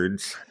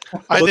backwards.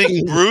 I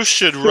think Bruce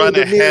should run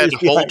ahead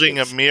holding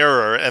a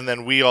mirror, and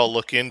then we all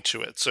look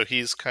into it. So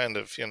he's kind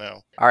of,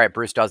 All right,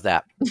 Bruce does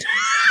that.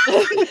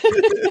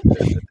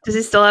 Does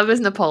he still have his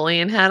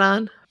Napoleon hat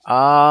on?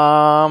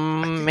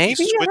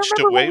 Maybe he switched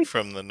away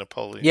from the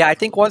Napoleon. Yeah, I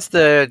think once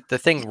the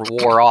thing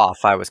wore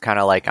off, I was kind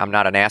of like, I'm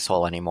not an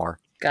asshole anymore.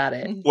 Got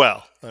it.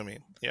 Well, I mean,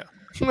 yeah.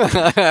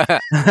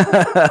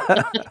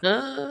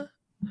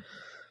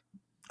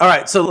 All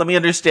right, so let me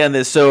understand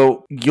this.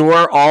 So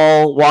you're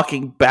all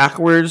walking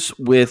backwards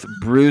with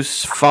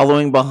Bruce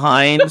following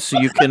behind so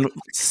you can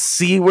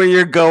see where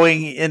you're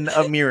going in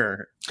a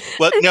mirror.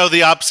 Well, no,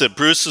 the opposite.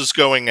 Bruce is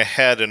going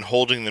ahead and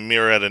holding the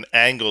mirror at an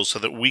angle so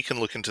that we can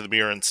look into the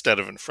mirror instead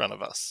of in front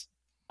of us.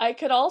 I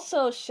could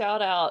also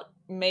shout out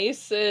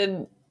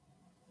Mason.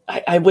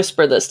 I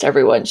whisper this to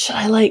everyone. Should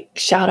I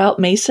shout out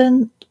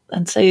Mason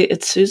and say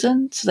it's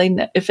Susan? So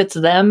if it's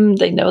them,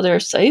 they know they're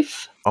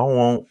safe? Oh,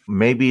 well,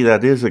 maybe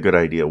that is a good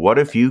idea. What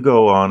if you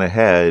go on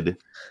ahead?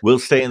 We'll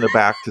stay in the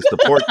back to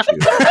support you.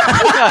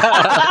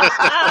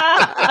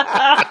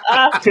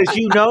 Because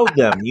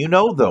you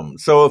know them.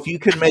 So if you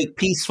can make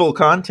peaceful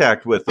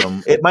contact with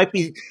them, it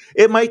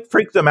might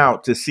freak them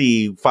out to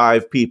see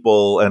 5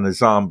 people and a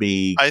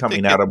zombie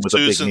coming at them with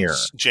Susan's a big mirror.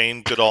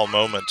 Jane Goodall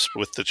moment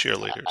with the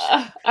cheerleaders.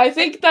 I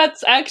think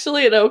that's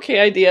actually an okay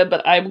idea,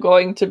 but I'm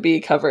going to be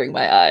covering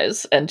my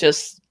eyes and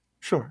just...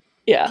 Sure.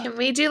 Yeah. Can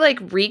we do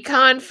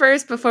recon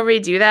first before we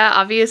do that?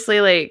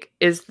 Obviously,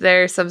 is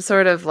there some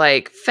sort of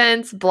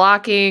fence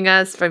blocking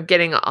us from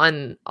getting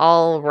on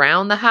all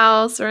around the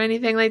house or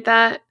anything like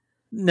that?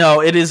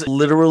 No, it is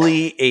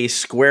literally a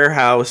square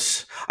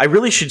house. I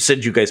really should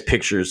send you guys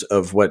pictures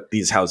of what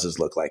these houses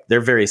look like.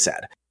 They're very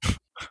sad.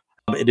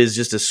 It is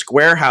just a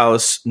square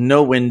house,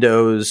 no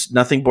windows,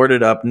 nothing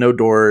boarded up, no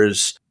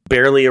doors,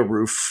 barely a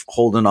roof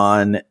holding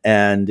on,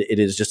 and it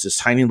is just this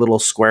tiny little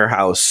square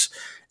house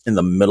in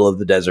the middle of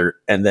the desert.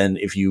 And then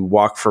if you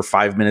walk for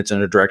 5 minutes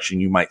in a direction,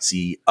 you might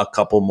see a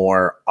couple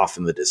more off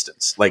in the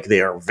distance.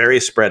 They are very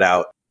spread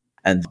out.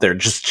 and they're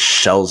just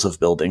shells of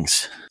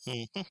buildings.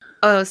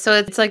 Oh, so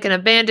it's like an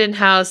abandoned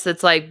house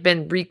that's like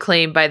been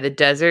reclaimed by the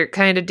desert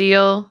kind of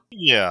deal?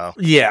 Yeah.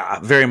 Yeah,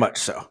 very much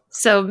so.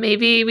 So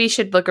maybe we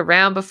should look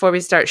around before we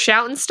start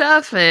shouting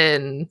stuff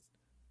and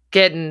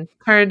getting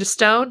turned to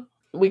stone?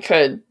 We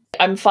could.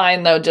 I'm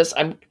fine though.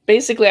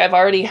 I've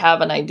already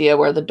have an idea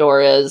where the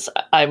door is.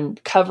 I'm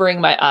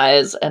covering my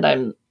eyes and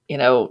I'm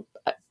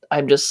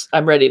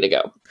ready to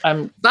go.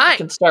 I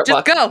can start Just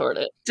walking go. toward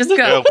it. Just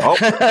go.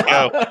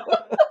 Go.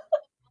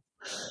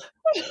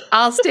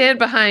 I'll stand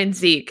behind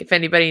Zeke if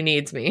anybody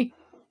needs me.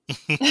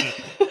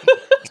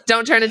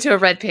 Don't turn into a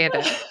red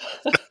panda.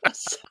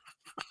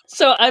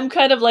 So I'm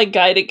kind of like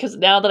guided because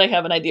now that I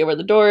have an idea where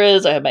the door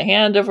is, I have my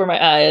hand over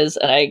my eyes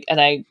and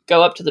I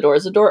go up to the door.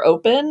 Is the door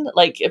open?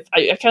 Like if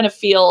I kind of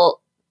feel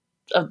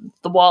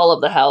the wall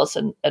of the house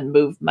and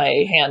move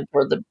my hand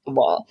toward the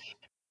wall.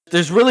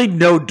 There's really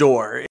no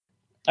door.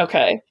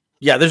 Okay.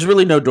 Yeah, there's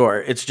really no door.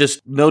 It's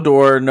just no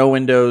door, no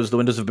windows. The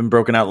windows have been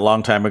broken out a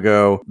long time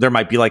ago. There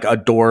might be like a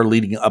door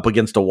leading up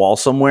against a wall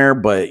somewhere,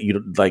 but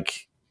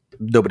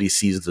nobody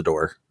sees the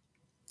door.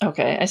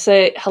 Okay. I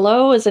say,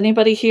 hello, is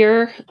anybody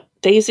here?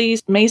 Daisy,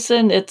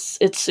 Mason, it's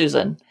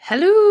Susan.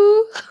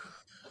 Hello.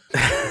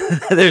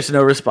 There's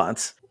no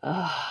response.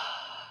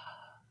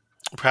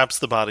 Perhaps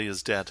the body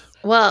is dead.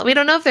 Well, we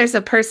don't know if there's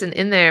a person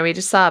in there. We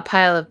just saw a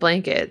pile of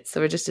blankets. So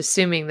we're just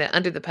assuming that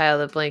under the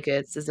pile of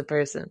blankets is a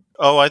person.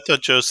 Oh, I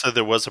thought Joe said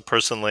there was a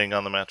person laying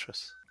on the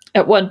mattress.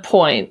 At one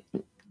point,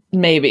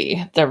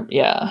 maybe.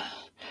 Yeah.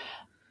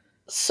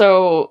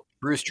 So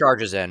Bruce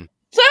charges in.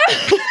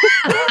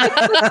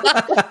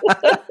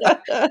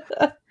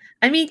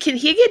 I mean, can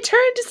he get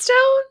turned to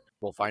stone?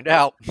 We'll find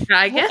out.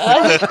 I guess.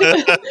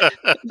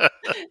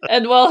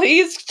 And while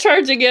he's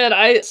charging in,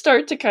 I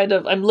start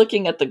to I'm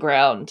looking at the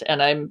ground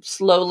and I'm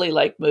slowly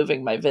like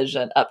moving my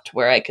vision up to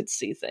where I could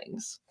see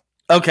things.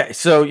 Okay,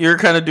 so you're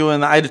kind of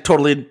doing, I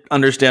totally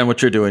understand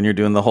what you're doing. You're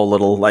doing the whole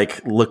little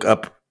like look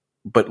up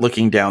but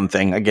looking down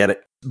thing. I get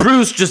it.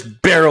 Bruce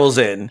just barrels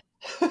in.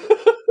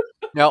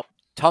 Nope,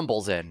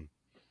 tumbles in.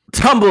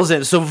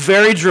 So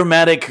very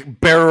dramatic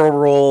barrel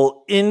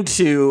roll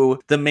into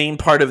the main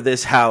part of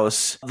this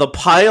house. The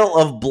pile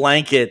of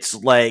blankets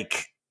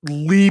like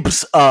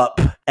leaps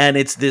up and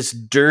it's this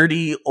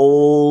dirty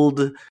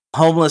old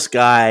homeless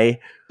guy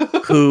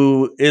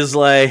who is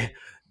like,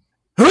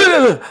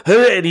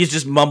 and he's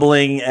just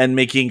mumbling and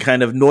making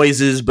kind of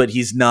noises, but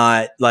he's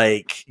not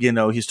like,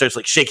 he starts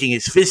like shaking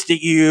his fist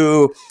at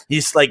you.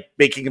 He's like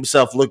making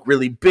himself look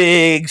really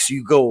big. So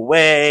you go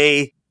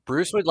away.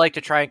 Bruce would like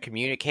to try and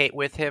communicate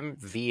with him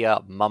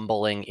via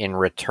mumbling in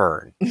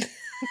return.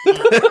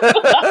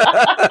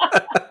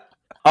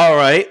 All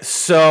right.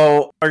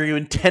 So are you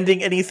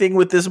intending anything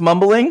with this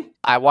mumbling?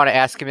 I want to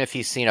ask him if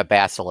he's seen a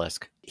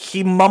basilisk.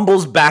 He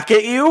mumbles back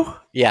at you?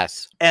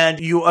 Yes. And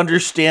you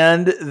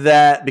understand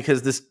that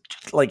because this,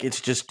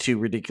 it's just too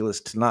ridiculous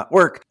to not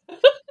work.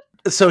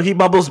 So he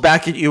mumbles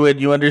back at you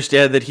and you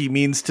understand that he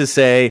means to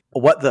say,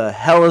 what the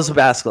hell is a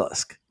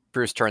basilisk?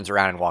 Bruce turns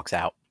around and walks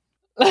out.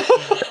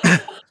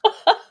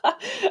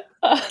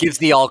 Gives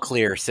the all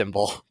clear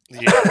symbol.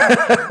 Yeah.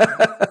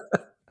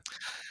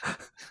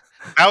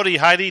 Howdy,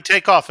 Heidi,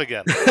 take off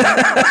again.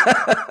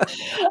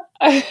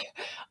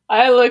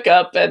 I look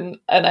up and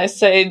I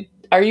say,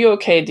 are you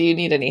okay? Do you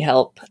need any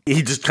help?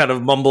 He just kind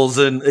of mumbles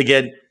in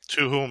again.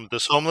 To whom?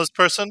 This homeless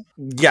person?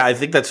 Yeah, I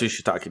think that's who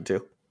she's talking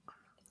to.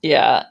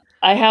 Yeah.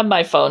 I have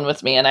my phone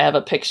with me and I have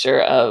a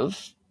picture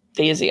of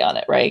Daisy on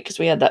it, right? Because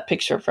we had that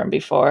picture from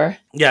before.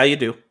 Yeah, you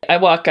do. I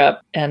walk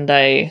up and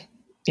I,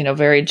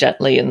 very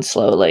gently and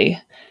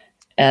slowly,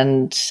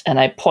 and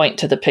I point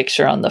to the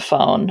picture on the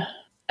phone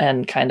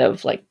and kind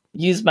of like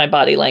use my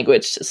body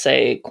language to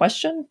say,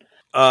 question?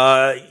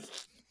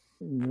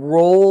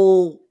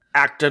 Roll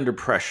act under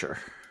pressure.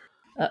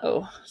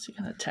 Uh-oh. Is he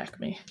going to attack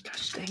me?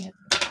 Gosh dang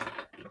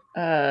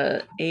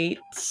it. 8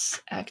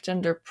 act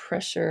under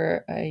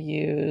pressure. I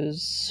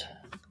use...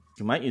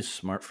 You might use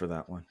smart for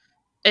that one.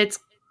 It's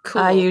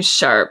cool. I use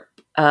sharp.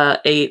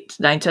 8,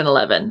 9, 10,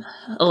 11.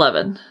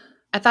 11.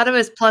 I thought it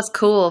was plus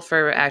cool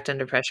for act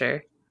under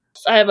pressure.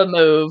 I have a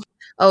move.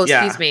 Oh,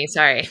 excuse me.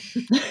 Sorry.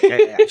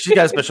 Yeah. She's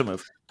got a special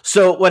move.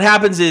 So what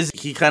happens is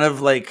he kind of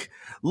like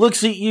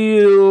looks at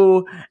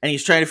you and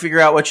he's trying to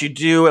figure out what you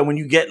do. And when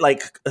you get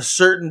like a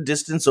certain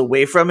distance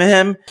away from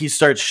him, he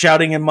starts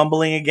shouting and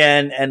mumbling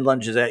again and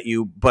lunges at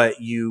you, but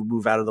you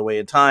move out of the way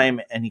in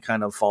time and he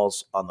kind of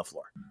falls on the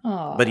floor.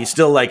 Aww. But he's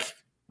still like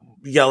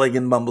yelling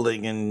and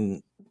mumbling.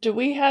 And do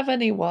we have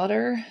any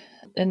water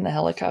in the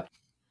helicopter?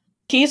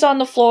 He's on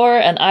the floor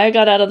and I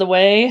got out of the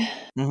way.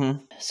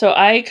 Mm-hmm. So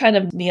I kind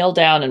of kneel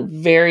down and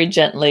very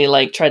gently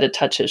like try to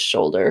touch his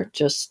shoulder.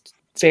 Just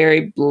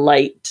very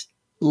light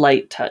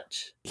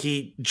touch.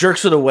 He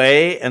jerks it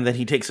away and then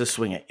he takes a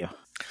swing at you.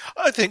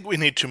 I think we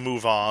need to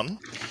move on.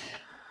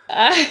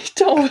 I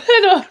don't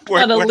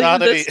want to leave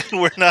this.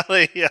 We're not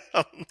a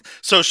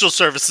social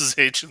services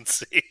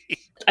agency.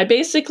 I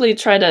basically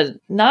try to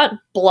not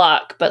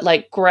block, but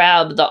like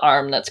grab the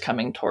arm that's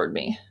coming toward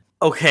me.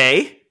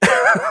 Okay.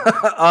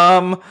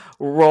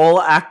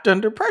 Roll act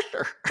under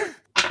pressure.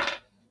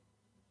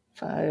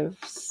 5,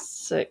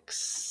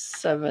 6,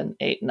 7,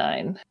 8,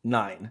 9.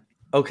 9.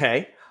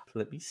 Okay.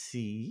 Let me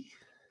see.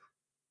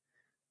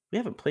 We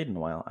haven't played in a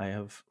while. I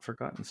have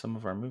forgotten some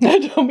of our moves. I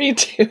know, me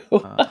too.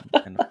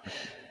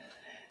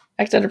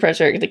 Act under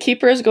pressure. The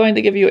keeper is going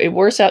to give you a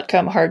worse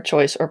outcome, hard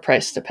choice, or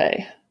price to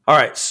pay. All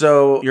right.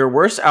 So your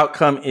worst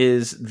outcome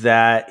is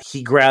that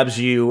he grabs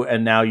you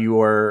and now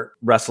you are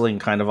wrestling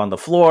kind of on the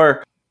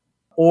floor.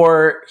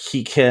 Or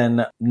he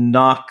can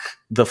knock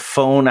the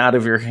phone out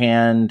of your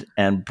hand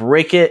and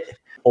break it.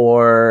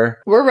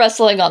 Or we're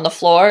wrestling on the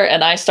floor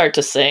and I start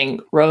to sing,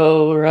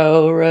 row,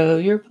 row, row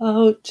your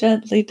boat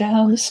gently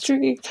down the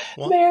street.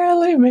 What?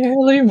 Merrily,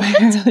 merrily,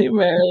 merrily,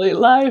 merrily,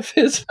 life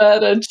is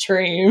but a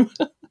dream.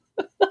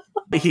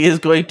 He is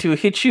going to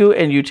hit you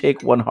and you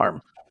take 1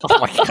 harm. Oh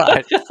my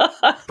God.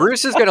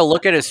 Bruce is going to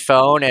look at his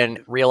phone and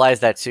realize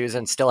that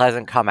Susan still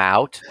hasn't come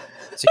out.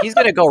 So he's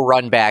going to go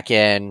run back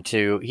in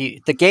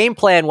the game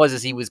plan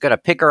was he was going to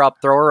pick her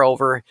up, throw her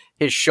over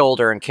his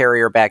shoulder and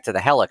carry her back to the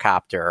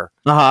helicopter.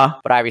 Uh-huh.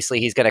 But obviously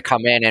he's going to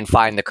come in and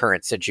find the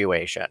current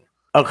situation.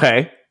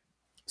 Okay.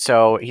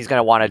 So he's going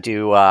to want to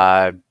do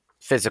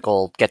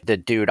physical, get the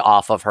dude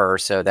off of her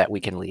so that we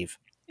can leave.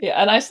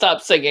 Yeah, and I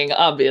stopped singing,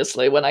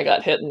 obviously, when I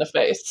got hit in the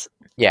face.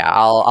 Yeah,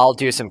 I'll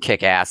do some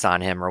kick ass on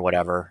him or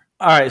whatever.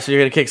 All right, so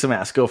you're going to kick some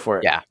ass. Go for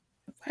it. Yeah.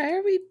 Why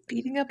are we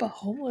beating up a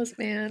homeless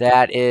man?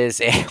 That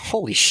is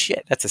holy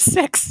shit. That's a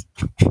 6.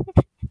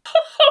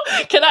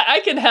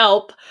 I can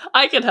help.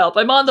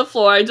 I'm on the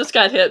floor. I just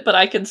got hit, but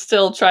I can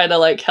still try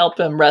to help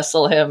him,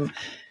 wrestle him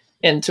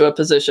into a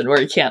position where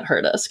he can't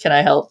hurt us. Can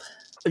I help?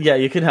 Yeah,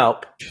 you can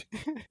help.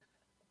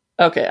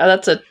 Okay,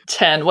 that's a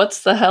 10.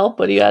 What's the help?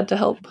 What do you add to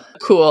help?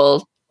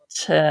 Cool.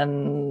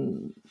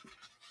 10.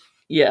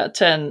 Yeah,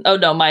 10. Oh,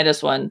 no,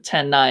 -1.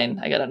 10, 9.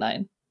 I got a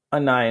 9. A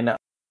 9.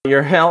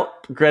 Your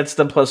help grants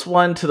them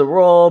 +1 to the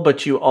roll,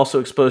 but you also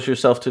expose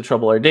yourself to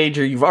trouble or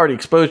danger. You've already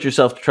exposed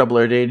yourself to trouble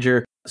or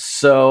danger.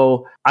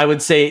 So I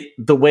would say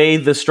the way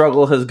the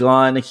struggle has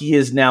gone, he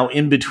is now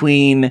in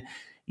between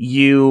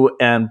you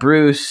and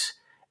Bruce.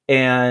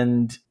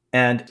 And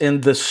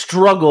in the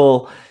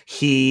struggle,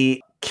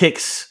 he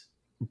kicks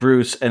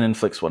Bruce and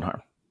inflicts 1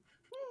 harm.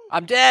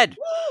 I'm dead.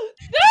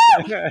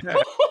 No!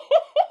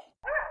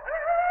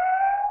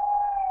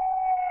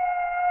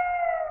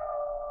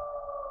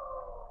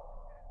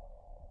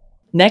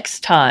 Next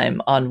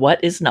time on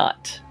What Is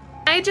Not.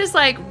 I just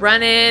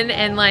run in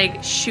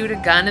and shoot a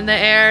gun in the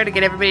air to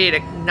get everybody to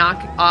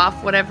knock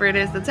off whatever it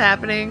is that's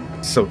happening.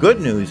 So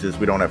good news is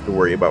we don't have to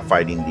worry about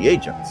fighting the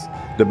agents.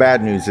 The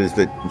bad news is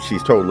that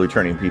she's totally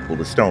turning people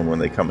to stone when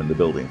they come in the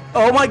building.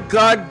 Oh my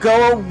God,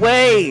 go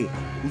away!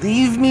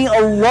 Leave me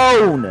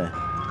alone!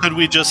 Could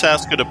we just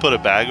ask her to put a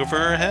bag over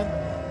her head?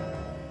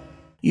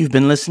 You've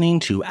been listening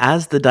to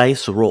As the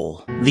Dice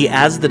Roll. The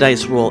As the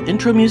Dice Roll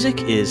intro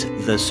music is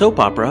The Soap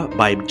Opera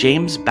by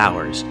James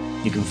Bowers.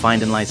 You can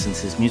find and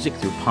license his music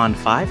through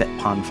Pond5 at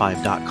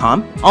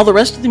pond5.com. All the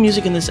rest of the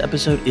music in this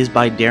episode is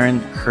by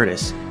Darren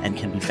Curtis and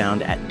can be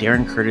found at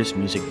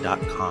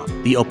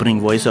darrencurtismusic.com. The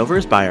opening voiceover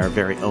is by our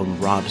very own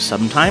Rob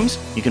Sometimes.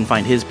 You can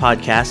find his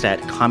podcast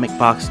at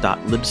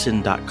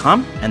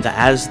comicbox.libsyn.com. And the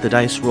As the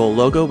Dice Roll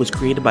logo was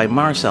created by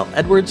Marcel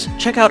Edwards.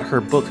 Check out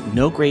her book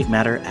No Great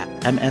Matter at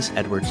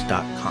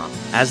msedwards.com.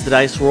 As the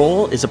Dice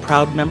Roll is a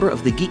proud member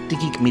of the Geek to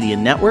Geek Media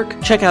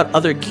Network. Check out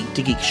other Geek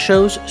to Geek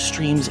shows,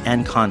 streams,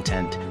 and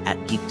content at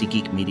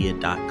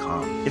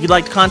geektogeekmedia.com. If you'd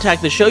like to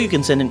contact the show, you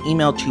can send an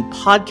email to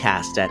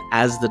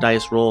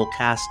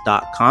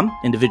podcast@asthedicerollcast.com.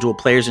 Individual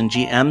players and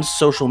GMs'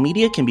 social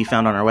media can be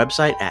found on our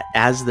website at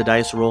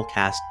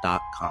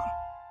asthedicerollcast.com.